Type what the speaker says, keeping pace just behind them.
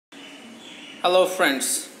Hello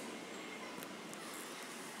friends,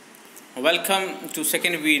 welcome to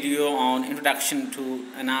second video on introduction to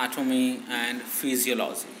anatomy and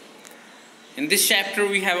physiology. In this chapter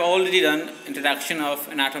we have already done introduction of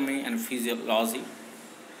anatomy and physiology,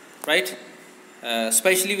 right?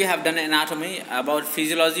 Especially we have done anatomy. About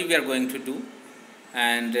physiology we are going to do,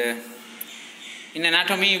 and in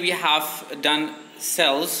anatomy we have done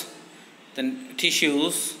cells, then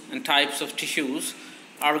tissues and types of tissues,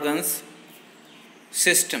 organs,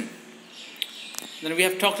 system. Then we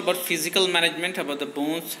have talked about physical management, about the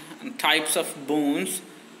bones and types of bones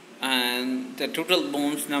and the total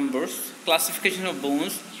bones numbers, classification of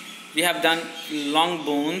bones. We have done long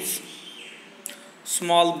bones,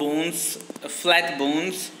 small bones, flat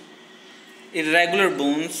bones, irregular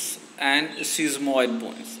bones and sesamoid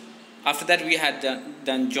bones. After that we had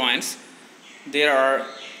done joints. There are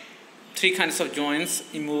three kinds of joints: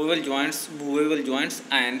 immovable joints, movable joints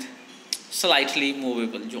and slightly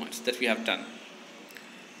movable joints that we have done.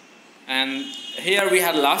 And here we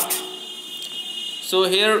had last. So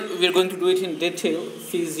here we are going to do it in detail.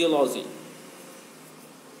 Physiology.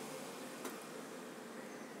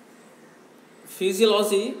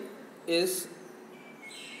 Physiology is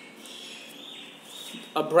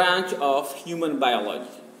a branch of human biology.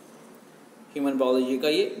 Human biology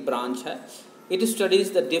का ये branch है. It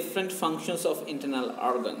studies the different functions of internal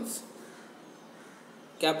organs.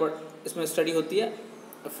 क्या इसमें study होती है?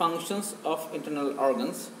 Functions of internal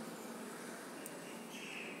organs.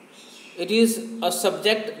 It is a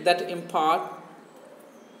subject that impart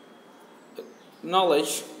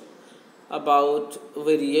knowledge about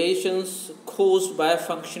variations caused by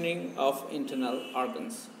functioning of internal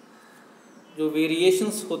organs. जो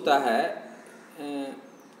variations होता है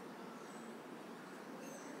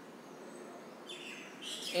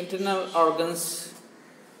internal organs,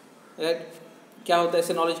 right? क्या होता है,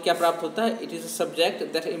 इससे नॉलेज क्या प्राप्त होता है? It is a subject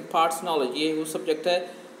that imparts knowledge. ये वो सब्जेक्ट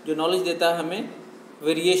है जो नॉलेज देता है हमें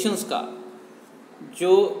वेरिएशंस का,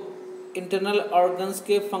 जो इंटरनल ऑर्गन्स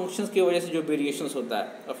के फंक्शंस की वजह से जो वेरिएशंस होता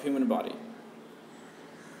है of human body.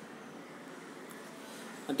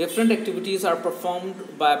 Different activities are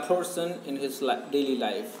performed by a person in his daily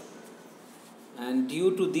life, and due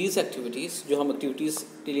to these activities, जो हम एक्टिविटीज़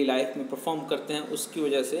डेली लाइफ में परफॉर्म करते हैं, उसकी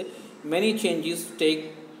वजह से many changes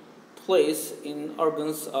take place in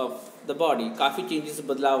organs of the body. काफ़ी changes,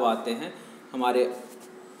 बदलाव आते हैं हमारे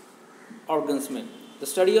ऑर्गन्स में. The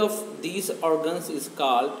study of these organs is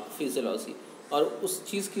called physiology, और उस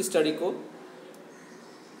चीज़ की स्टडी को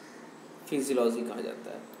फिजियोलॉजी कहा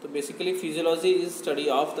जाता है. तो basically physiology is study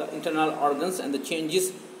of the internal organs and the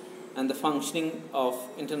changes and the functioning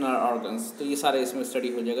of internal organs. तो ये सारा इसमें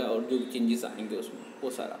स्टडी हो जाएगा, और जो चेंजेस आएंगे उसमें वो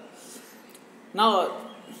सारा. Now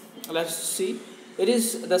let's see. It is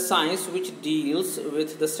the science which deals with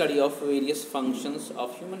the study of various functions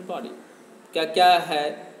of human body. क्या क्या है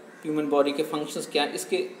human body के functions, क्या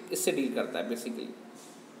इससे डील करता है basically.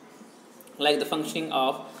 Like the functioning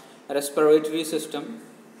of respiratory system.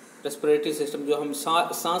 Respiratory system जो हम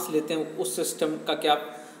सांस लेते हैं, उस system का क्या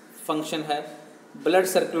function है. Blood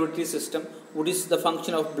circulatory system. What is the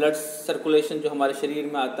function of blood circulation, जो हमारे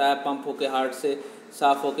शरीर में आता है, पंप होके हार्ट से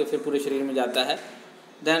साफ होके फिर पूरे शरीर में जाता है.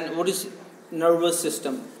 Then what is nervous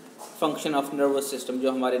system, function of nervous system,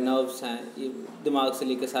 जो हमारे नर्व्स हैं, ये दिमाग से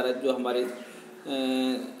लेकर सारा जो हमारे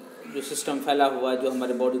जो सिस्टम फैला हुआ है, जो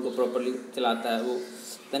हमारे बॉडी को प्रॉपर्ली चलाता है वो.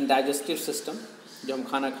 दैन डाइजेस्टिव सिस्टम, जो हम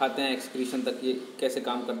खाना खाते हैं एक्सक्रीशन तक ये कैसे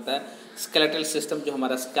काम करता है. स्केलेटल सिस्टम, जो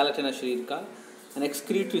हमारा स्केलेटन है शरीर का. एंड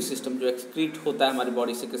एक्सक्रीटरी सिस्टम, जो एक्सक्रीट होता है हमारी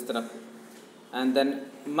बॉडी से किस तरह. And then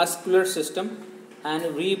muscular system and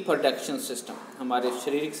reproduction system, हमारे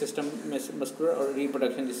शारीरिक सिस्टम में मस्कुलर और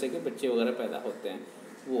रिप्रोडक्शन, जिससे कि बच्चे वगैरह पैदा होते हैं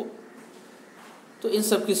वो. तो इन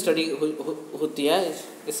सब की स्टडी होती है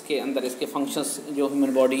इसके अंदर. इसके फंक्शंस जो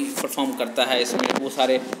ह्यूमन बॉडी परफॉर्म करता है, इसमें वो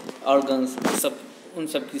सारे ऑर्गन्स, सब उन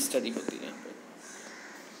सब की स्टडी होती है.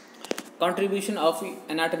 Contribution of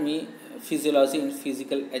anatomy physiology in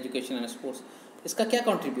physical education and sports. इसका क्या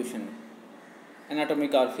कंट्रीब्यूशन है एनाटॉमी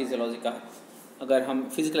का और फिजियोलॉजी का? अगर हम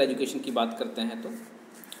फिजिकल एजुकेशन की बात करते हैं तो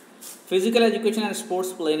physical education and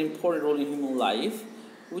sports play an important role in human life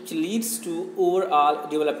which leads to overall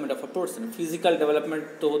development of a person. Physical development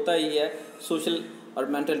तो होता ही है, सोशल और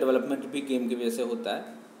मेंटल डेवलपमेंट भी गेम की वजह से होता है,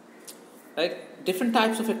 right. Different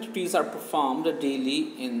types of activities are performed daily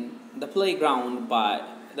in the play ground by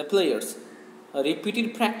the players.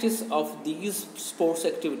 Repeated practice of these sports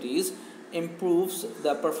activities improves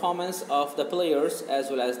the performance of the players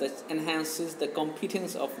as well as that enhances the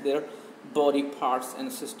competence of their body parts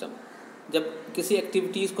and system. जब किसी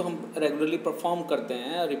activities को हम regularly perform करते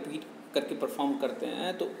हैं, repeat करके perform करते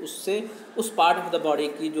हैं, तो उससे उस पार्ट ऑफ द बॉडी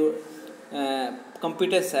की जो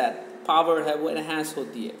कॉम्पिटेंस है, पावर है, वो एनहांस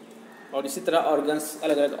होती है। और इसी तरह ऑर्गन्स,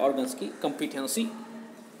 अलग अलग ऑर्गन्स की कॉम्पिटेंसी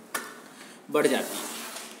बढ़ जाती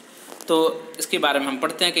है। तो इसके बारे में हम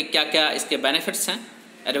पढ़ते हैं कि क्या क्या इसके बेनिफिट्स हैं,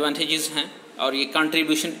 एडवांटेजेस हैं, और ये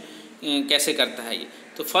कंट्रीब्यूशन कैसे करता है ये।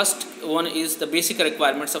 तो first one is the basic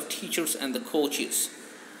requirements of teachers and the coaches.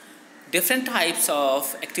 Different types of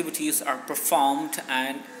activities are performed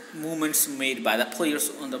and movements made by the players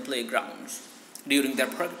on the playgrounds during their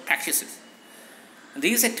practices.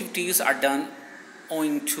 These activities are done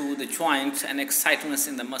owing to the joints and excitements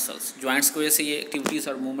in the muscles. Joints की वजह से ये activities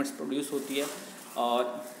और movements produce होती है और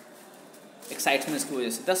excitements की वजह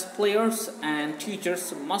से. Thus, players and teachers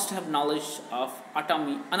must have knowledge of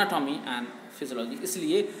anatomy and physiology.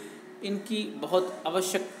 इसलिए इनकी बहुत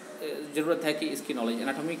आवश्यक ज़रूरत है कि इसकी नॉलेज,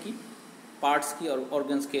 एनाटॉमी की, पार्ट्स की और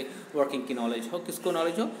ऑर्गन्स के वर्किंग की नॉलेज हो. किसको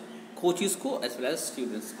नॉलेज हो? कोचेस को एज वेल एज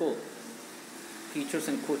स्टूडेंट्स को. Teachers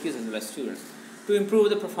and coaches as well as students. To improve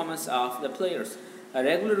the performance of the players,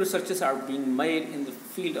 regular researches are being made in the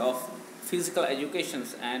field of physical education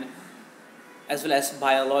and as well as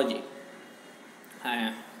biology.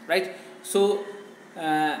 Right? So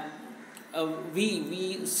we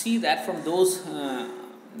see that from those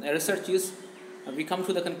researches we come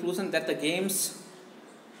to the conclusion that the games,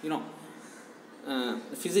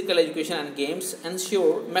 physical education and games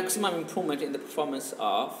ensure maximum improvement in the performance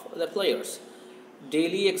of the players.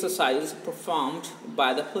 Daily exercise performed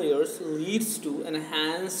by the players leads to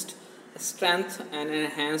enhanced strength and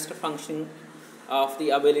enhanced functioning of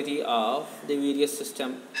the ability of the various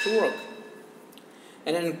system to work.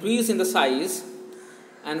 An increase in the size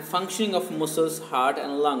and functioning of muscles, heart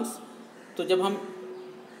and lungs. तो जब हम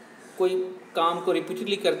कोई काम को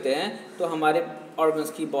repeatedly करते हैं तो हमारे ऑर्गन्स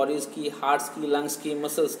की, बॉडीज़ की, हार्ट्स की, लंग्स की,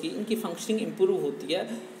 मसल्स की, इनकी फंक्शनिंग इम्प्रूव होती है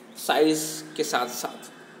साइज़ के साथ साथ.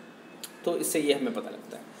 तो इससे ये हमें पता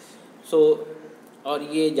लगता है. और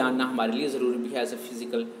ये जानना हमारे लिए ज़रूरी भी है as a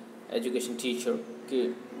physical education teacher कि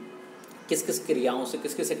किस किस क्रियाओं से,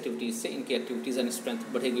 किस किस एक्टिविटीज़ से इनकी एक्टिविटीज़ एंड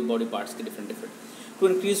स्ट्रेंथ बढ़ेगी बॉडी पार्ट्स की different. To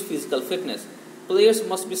increase physical fitness, players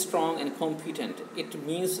must be strong and competent. It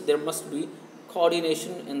means there must be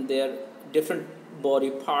coordination in their different body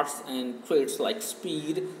parts and traits like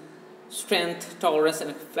speed, strength, tolerance,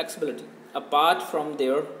 and flexibility. Apart from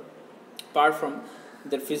their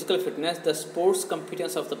physical fitness, the sports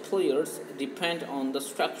competence of the players depend on the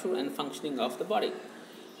structure and functioning of the body.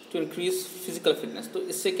 To increase physical fitness, तो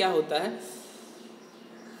इससे क्या होता है?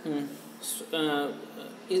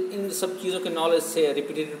 इन सब चीज़ों के knowledge से,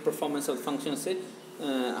 repeated performance of function से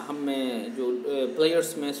हमें जो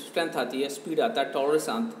प्लेयर्स में स्ट्रेंथ आती है, स्पीड आता है, टॉलरेंस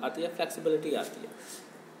आती है, फ्लेक्सिबिलिटी आती है.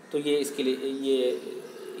 तो ये इसके लिए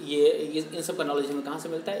ये इन सब का नॉलेज हमें कहाँ से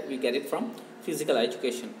मिलता है? We get it from physical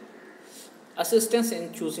education. Assistance in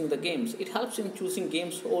choosing the games, it helps in choosing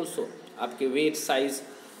games also. आपके वेट, साइज,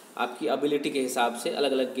 आपकी एबिलिटी के हिसाब से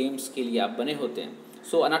अलग अलग गेम्स के लिए आप बने होते हैं.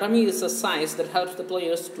 So anatomy is a science that helps the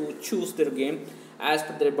players to choose their game as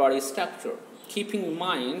per their body structure. Keeping in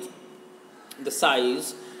mind the size,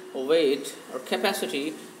 weight or capacity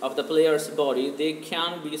of the player's body, they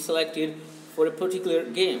can be selected for a particular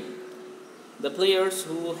game. The players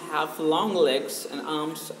who have long legs and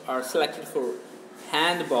arms are selected for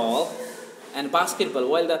handball and basketball,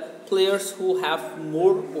 while the players who have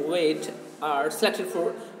more weight are selected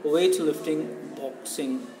for weightlifting,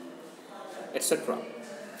 boxing, etc.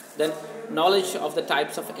 Then knowledge of the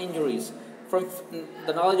types of injuries. From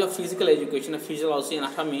the knowledge of physical education, of physiology and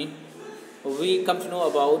anatomy, we come to know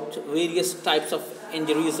about various types of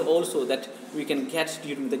injuries also that we can get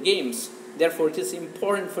during the games. Therefore, it is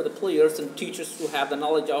important for the players and teachers to have the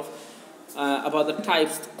knowledge of about the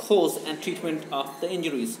types, cause and treatment of the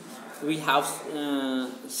injuries. We have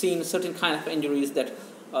seen certain kind of injuries that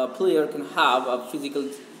a player can have, a physical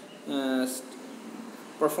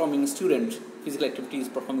performing student, physical activities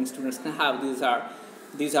performing students can have.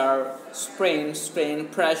 These are sprain, strain,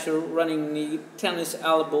 pressure, running knee, tennis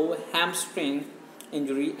elbow, hamstring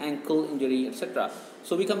injury, ankle injury, etc.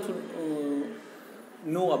 So we come to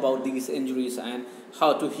know about these injuries and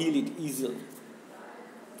how to heal it easily.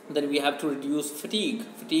 Then we have to reduce fatigue.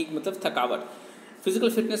 Fatigue मतलब थकावट. Physical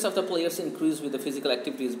fitness of the players increase with the physical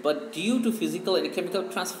activities, but due to physical and chemical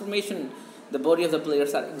transformation, the body of the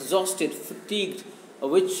players are exhausted, fatigued,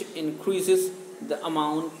 which increases the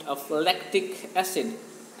amount of lactic acid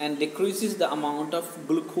and decreases the amount of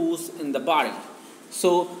glucose in the body.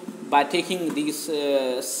 So by taking these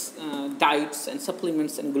diets and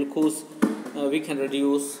supplements and glucose, we can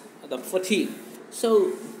reduce the fatigue.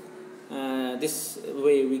 So this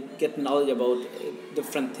way we get knowledge about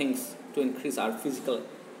different things to increase our physical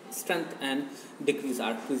strength and decrease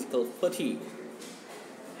our physical fatigue.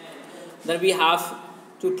 Then we have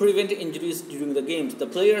to prevent injuries during the games. The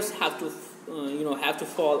players have to have to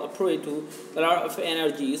fall a prey to a lot of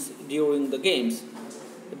energies during the games.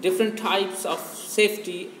 Different types of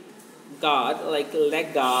safety guard like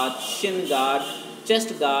leg guard, shin guard,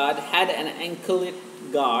 chest guard, head and ankle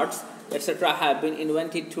guards, etc. have been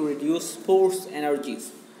invented to reduce sports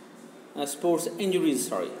injuries.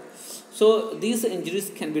 Sorry. So these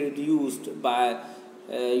injuries can be reduced by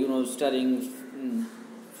studying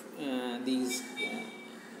these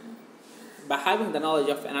by having the knowledge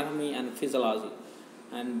of anatomy and physiology,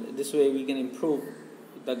 and this way we can improve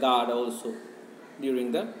the guard also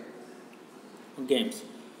during the games.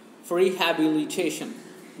 For rehabilitation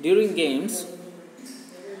during games,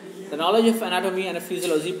 the knowledge of anatomy and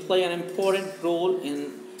physiology play an important role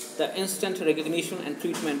in the instant recognition and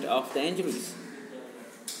treatment of the injuries.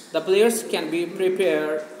 The players can be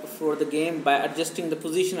prepared for the game by adjusting the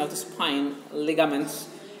position of the spine, ligaments,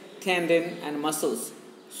 tendon and muscles.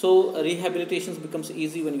 So rehabilitation becomes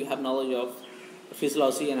easy when you have knowledge of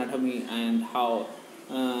physiology, anatomy, and how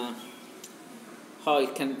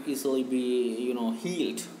it can easily be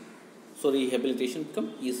healed. So rehabilitation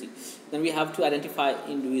becomes easy. Then we have to identify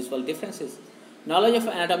individual differences. Knowledge of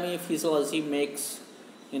anatomy and physiology makes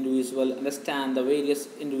individual understand the various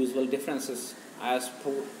individual differences as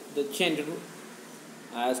per the gender,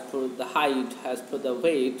 as per the height, as per the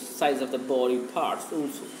weight, size of the body parts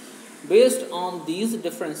also. Based on these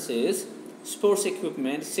differences, sports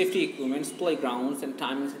equipment, safety equipment, playgrounds and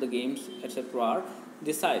timings of the games, etc. are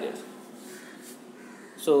decided.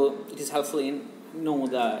 So it is helpful in know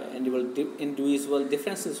the individual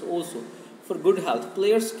differences also. For good health,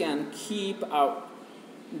 players can keep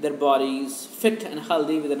their bodies fit and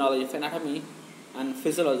healthy with the knowledge of anatomy and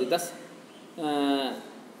physiology. Thus,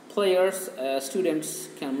 students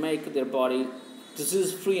can make their body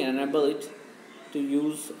disease-free and enable it to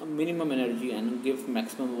use a minimum energy and give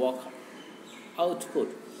maximum work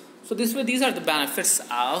output. So these are the benefits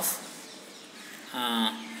of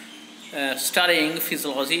studying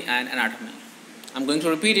physiology and anatomy. I'm going to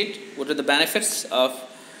repeat it. What are the benefits of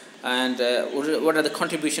and what are the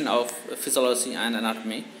contribution of physiology and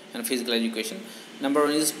anatomy and physical education? Number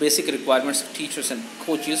one is basic requirements of teachers and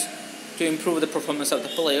coaches to improve the performance of the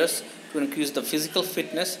players, to increase the physical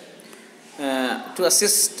fitness, to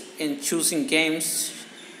assist in choosing games,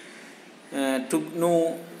 to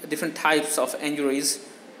know different types of injuries,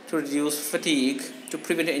 to reduce fatigue, to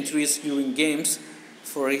prevent injuries during games,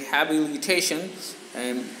 for rehabilitation,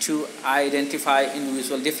 to identify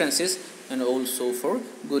individual differences, and also for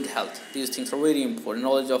good health. These things are very important.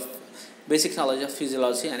 Basic knowledge of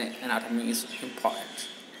physiology and anatomy is important.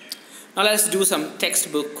 Now let's do some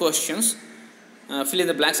textbook questions. Fill in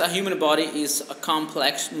the blanks. A human body is a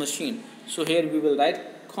complex machine. So here we will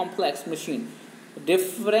write complex machine.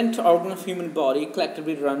 Different organs of human body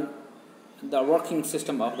collectively run the working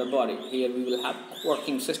system of the body. Here we will have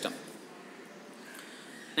working system.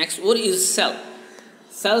 Next, what is cell?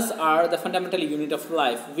 Cells are the fundamental unit of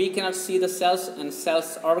life. We cannot see the cells and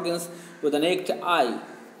cells organs with the naked eye.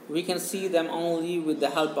 We can see them only with the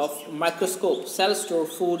help of microscope. Cells store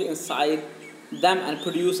food inside them and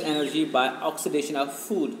produce energy by oxidation of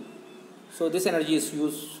food. So this energy is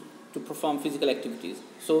used to perform physical activities.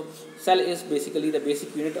 So cell is basically the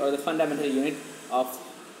basic unit or the fundamental unit of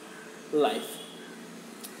life.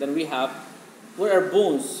 Then we have, what are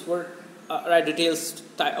bones? Write details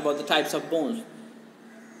about the types of bones.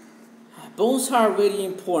 Bones are very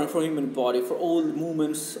important for human body. For all the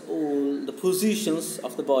movements, all the positions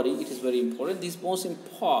of the body, it is very important. These bones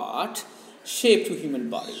impart shape to human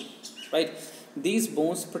body, right? These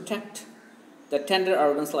bones protect the tender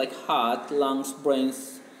organs like heart, lungs,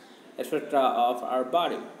 brains, etc. of our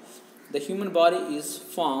body. The human body is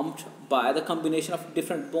formed by the combination of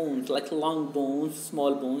different bones like long bones,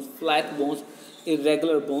 small bones, flat bones,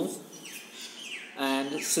 irregular bones,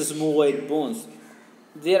 and sesamoid bones.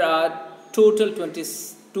 There are total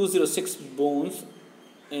 206 bones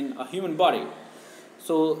in a human body.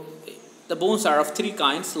 So the bones are of three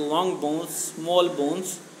kinds: long bones, small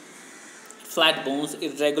bones, flat bones,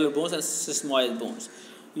 irregular bones, and sesamoid bones.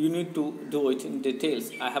 You need to do it in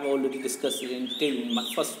details. I have already discussed it in detail in my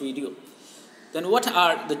first video. Then what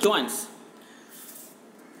are the joints?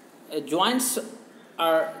 Joints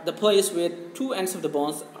are the place where two ends of the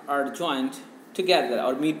bones are joined together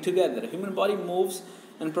or meet together. Human body moves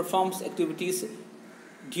and performs activities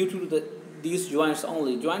due to these joints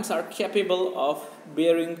only. Joints are capable of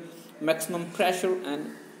bearing maximum pressure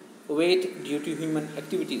and weight due to human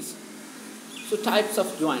activities. So types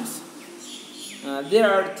of joints. There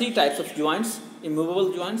are three types of joints: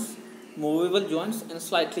 immovable joints, movable joints, and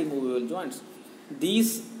slightly movable joints.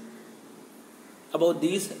 These About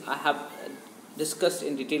these I have discussed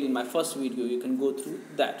in detail in my first video. You can go through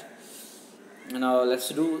that. Now let's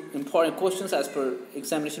do important questions as per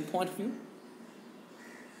examination point of view.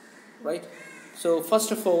 Right. So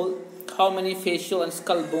first of all, how many facial and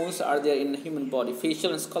skull bones are there in the human body?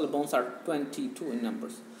 Facial and skull bones are 22 in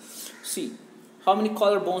numbers. See, how many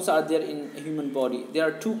collar bones are there in a human body? There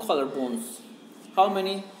are 2 collar bones. How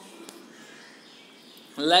many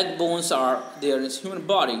leg bones are there in human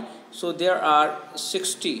body? So there are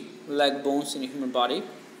 60 leg bones in a human body.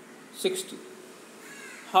 60.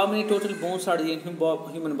 How many total bones are there in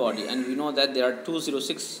human body? And we know that there are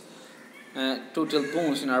 206 total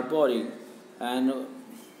bones in our body. And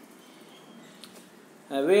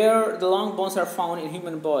where the long bones are found in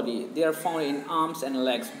human body, they are found in arms and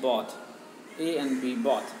legs both, A and B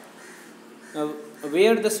both. Now,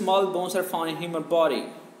 where the small bones are found in human body,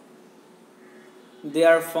 they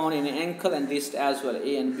are found in ankle and wrist as well,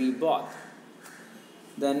 A and B both.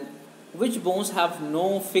 Then which bones have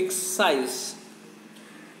no fixed size?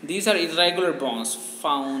 These are irregular bones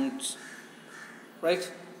found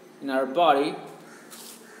right in our body.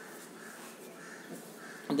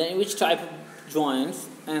 And then which type of joints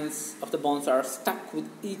ends of the bones are stuck with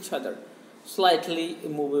each other? Slightly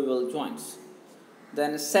immovable joints.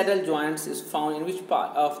 Then saddle joints is found in which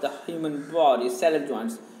part of the human body? Saddle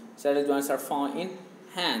joints. Saddle joints are found in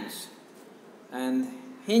hands. And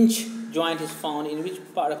hinge joint is found in which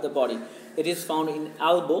part of the body? It is found in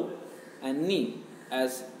elbow and knee,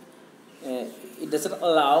 as it doesn't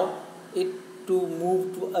allow it to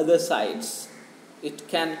move to other sides. It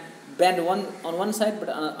can bend on one side, but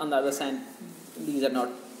on the other side these are not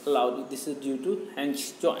allowed. This is due to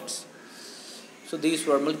hinge joints. So these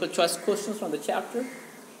were multiple choice questions from the chapter.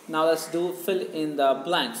 Now let's do fill in the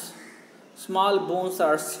blanks. Small bones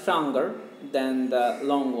are stronger than the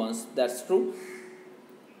long ones. That's true.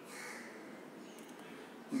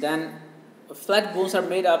 Then flat bones are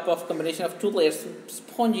made up of combination of 2 layers,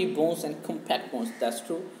 spongy bones and compact bones. That's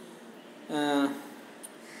true.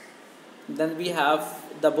 Then we have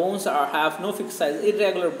the bones have no fixed size,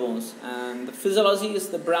 irregular bones. And the physiology is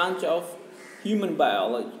the branch of human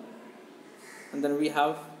biology. And then we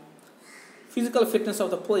have physical fitness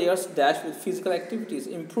of the players dash with physical activities,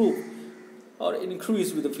 improve or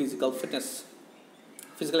increase with the physical fitness,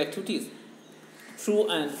 physical activities. True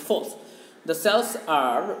and false. The cells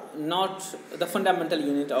are not the fundamental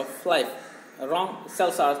unit of life. Wrong.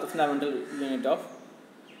 Cells are the fundamental unit of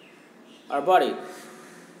our body.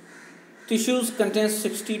 Tissues contain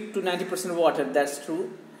 60 to 90% water. That's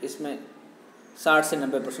true. इसमें 60 से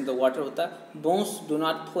 90% the water होता है. Bones do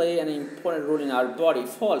not play an important role in our body.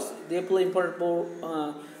 False. They play important role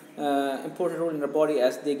in our body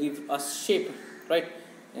as they give us shape, right?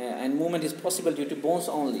 And movement is possible due to bones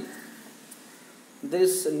only. There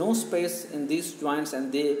is no space in these joints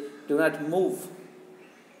and they do not move.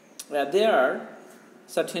 There are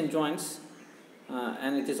certain joints,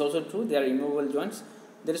 and it is also true, they are immovable joints.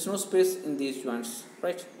 There is no space in these joints,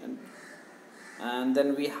 right? And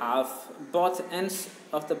then we have both ends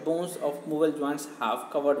of the bones of movable joints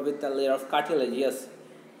have covered with a layer of cartilage. Yes,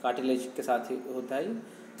 cartilage के साथ ही होता है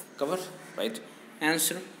cover, right?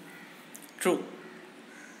 Answer true.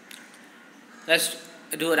 Let's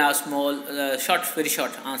do now small, very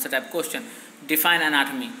short answer type question. Define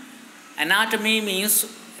anatomy. Anatomy means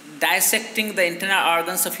dissecting the internal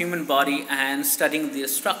organs of human body and studying their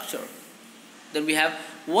structure. Then we have,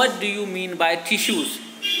 what do you mean by tissues?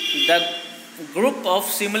 The group of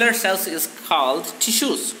similar cells is called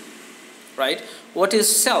tissues, right? What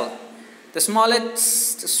is cell? The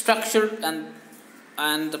smallest structure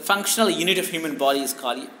and the functional unit of human body is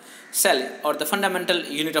called cell, or the fundamental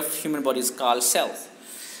unit of human body is called cells.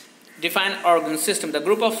 Define organ system. The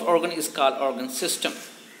group of organ is called organ system.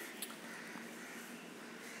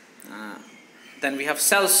 Then we have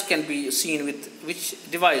cells can be seen with which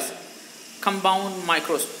device? Compound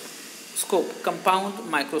microscope. Compound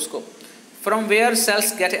microscope. From where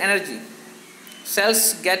cells get energy?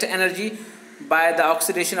 Cells get energy by the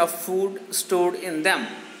oxidation of food stored in them.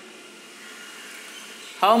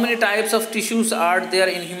 How many types of tissues are there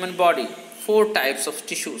in human body? 4 types of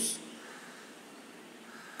tissues.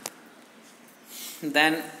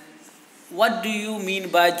 Then what do you mean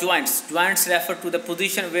by joints? Joints refer to the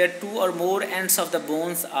position where 2 or more ends of the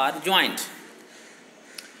bones are joined.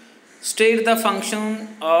 State the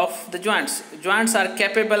function of the joints. Joints are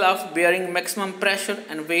capable of bearing maximum pressure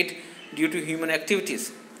and weight due to human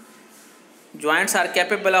activities. Joints are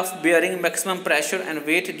capable of bearing maximum pressure and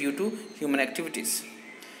weight due to human activities.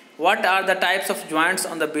 What are the types of joints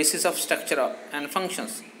on the basis of structure and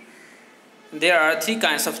functions? there are three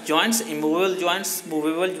kinds of joints: immovable joints,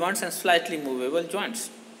 movable joints, and slightly movable joints.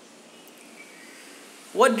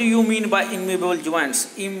 What do you mean by immovable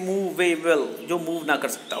joints? Immovable, जो move ना कर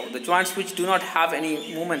सकता हो. The joints which do not have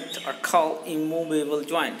any movement are called immovable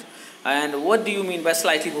joint. And what do you mean by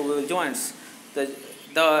slightly movable joints?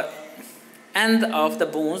 The end of the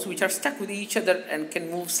bones which are stuck with each other and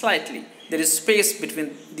can move slightly. There is space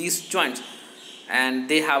between these joints, and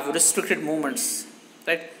they have restricted movements,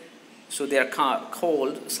 right? So they are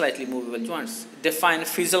called slightly movable joints. Define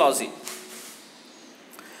physiology.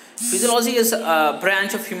 Physiology is a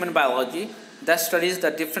branch of human biology that studies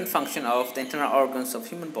the different function of the internal organs of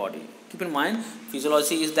human body. Keep in mind,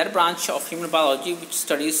 physiology is that branch of human biology which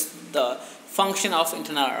studies the function of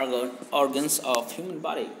internal organs of human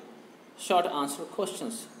body. Short answer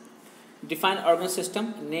questions. Define organ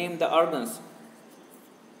system. Name the organs.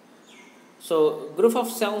 So, group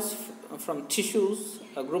of cells from tissues,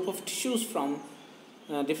 a group of tissues from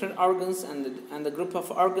different organs, and the group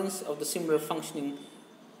of organs of the similar functioning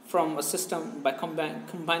from a system by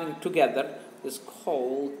combining together is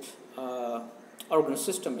called organ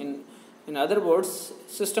system. In other words,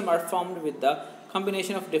 systems are formed with the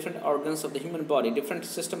combination of different organs of the human body. Different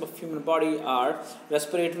systems of human body are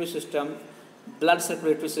respiratory system, blood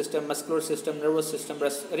circulatory system, muscular system, nervous system,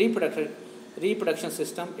 reproduction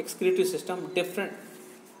system, excretory system, different,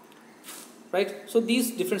 right? So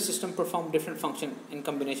these different systems perform different function in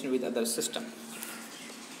combination with other system.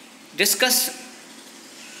 Discuss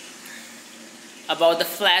about the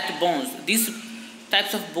flat bones. These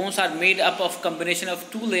types of bones are made up of combination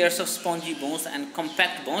of two layers of spongy bones and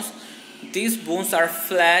compact bones. These bones are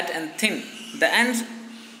flat and thin. The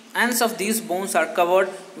ends of these bones are covered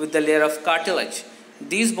with the layer of cartilage.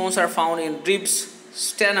 These bones are found in ribs,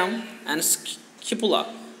 sternum, and scapula,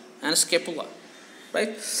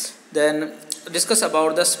 right? Then discuss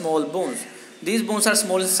about the small bones. These bones are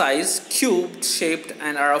small in size, cube shaped,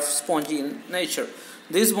 and are of spongy in nature.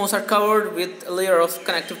 These bones are covered with a layer of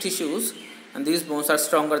connective tissues, and these bones are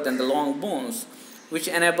stronger than the long bones, which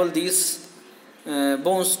enable these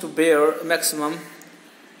bones to bear maximum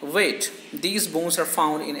weight. These bones are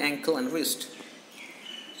found in ankle and wrist.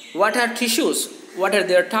 What are tissues? What are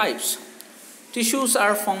their types? Tissues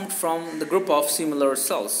are formed from the group of similar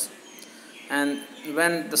cells, and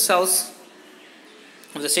when the cells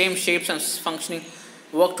of the same shapes and functioning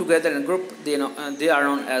work together in a group, they are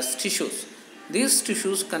known as tissues. These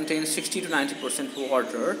tissues contain 60 to 90%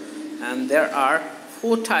 water, and there are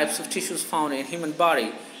 4 types of tissues found in human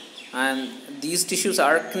body, and these tissues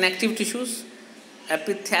are connective tissues,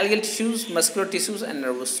 epithelial tissues, muscular tissues, and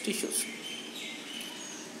nervous tissues.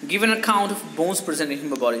 Give an account of bones present in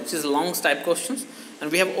human body. This is long type questions, and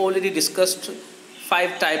we have already discussed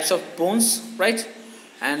 5 types of bones, right?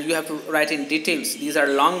 And you have to write in details. These are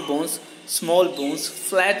long bones, small bones,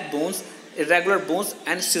 flat bones, irregular bones,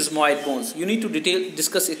 and sesamoid bones. You need to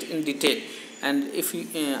discuss it in detail, and if you,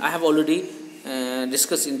 I have already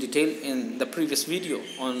discussed in detail in the previous video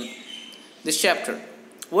on this chapter.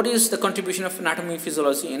 What is the contribution of anatomy and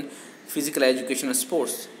physiology in physical education and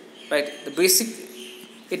sports? Right, the basic,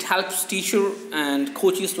 it helps teacher and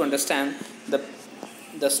coaches to understand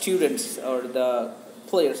the students or the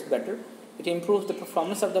players better. It improves the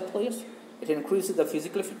performance of the players. It increases the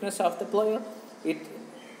physical fitness of the player. It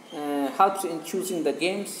helps in choosing the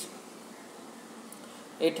games.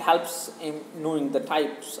 It helps in knowing the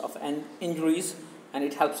types of injuries, and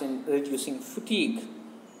it helps in reducing fatigue.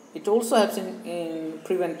 It also helps in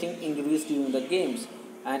preventing injuries during the games,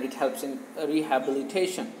 and it helps in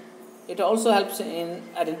rehabilitation. It also helps in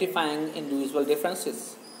identifying individual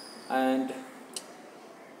differences, and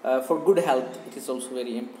for good health it is also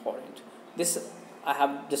very important. This I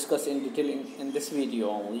have discussed in detail in this video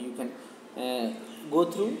only. You can go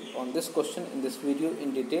through on this question in this video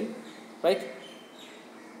in detail, right?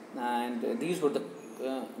 And these were the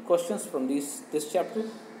questions from this chapter.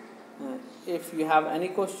 If you have any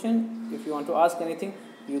question, if you want to ask anything,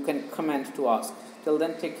 you can comment to ask. Till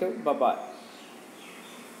then, take care. Bye bye.